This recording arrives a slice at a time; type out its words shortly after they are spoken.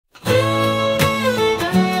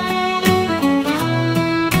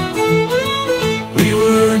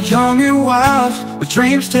young and wild, with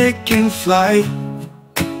dreams taking flight,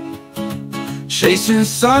 chasing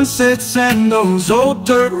sunsets and those old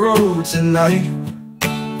dirt roads at night.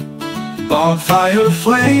 Bonfire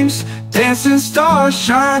flames, dancing stars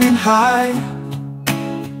shining high,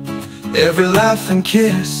 every laugh and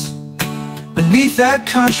kiss beneath that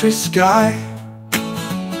country sky.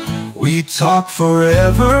 We talk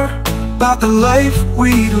forever about the life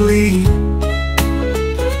we lead,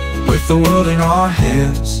 with the world in our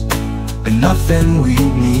hands and nothing we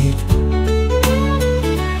need.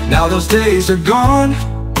 Now those days are gone,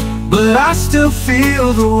 but I still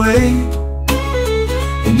feel the way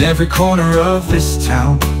in every corner of this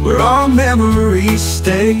town where our memories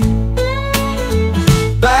stay.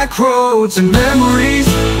 Back roads and memories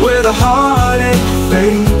where the heartache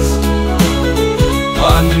fades,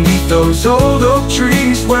 underneath those old oak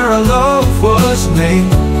trees where our love was made.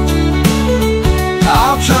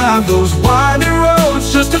 I'll drive those winding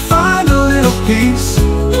roads just to find a little peace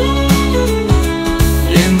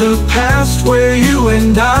in the past where you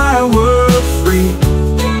and I were free.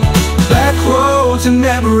 Back roads and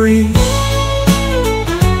memories.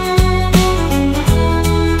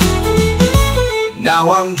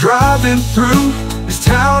 Now I'm driving through this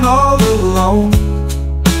town all alone,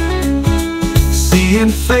 seeing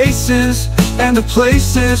faces and the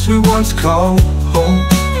places we once called home.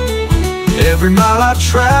 Every mile I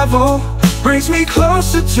travel brings me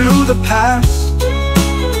closer to the past,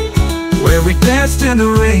 where we danced in the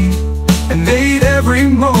rain and made every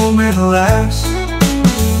moment last.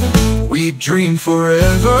 We dreamed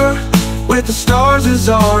forever with the stars as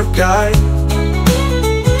our guide.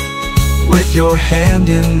 With your hand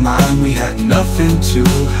in mine, we had nothing to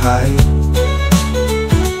hide.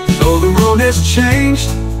 Though the road has changed,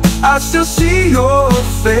 I still see your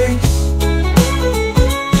face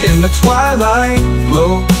in the twilight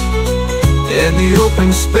glow, in the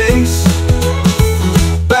open space.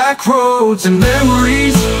 Back roads and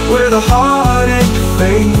memories where the heartache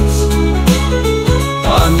fades,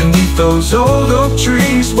 underneath those old oak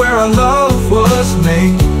trees where our love was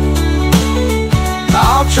made.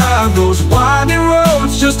 I'll drive those winding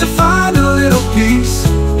roads just to find a little peace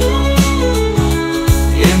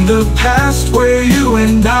in the past where you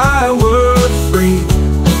and I were free.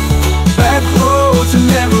 Back roads and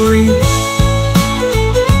memories.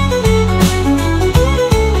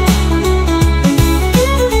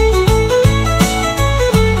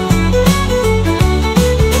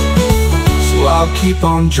 So I'll keep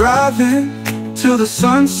on driving till the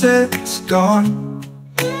sunset's gone,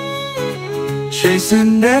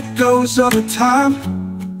 chasing echoes of a time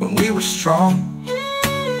when we were strong.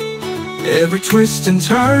 Every twist and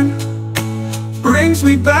turn brings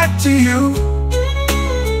me back to you.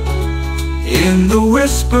 In the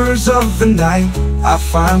whispers of the night, I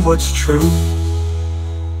find what's true.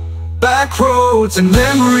 Back roads and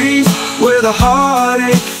memories where the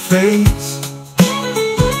heartache fades,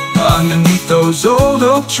 underneath those old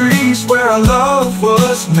oak trees where our love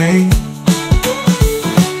was made.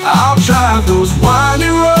 I'll drive those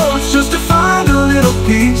winding roads just to find a little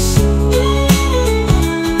peace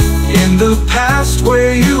in the past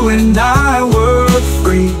where you and I were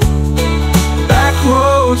free. Back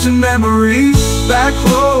roads and memories, back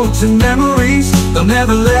roads and memories, they'll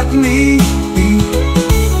never let me be.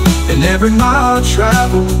 In every mile I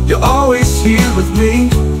travel, you're always here with me.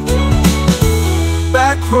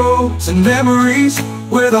 Back roads and memories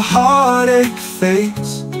where the heartache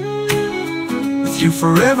fades, you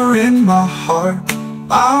forever in my heart,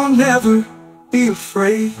 I'll never be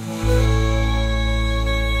afraid.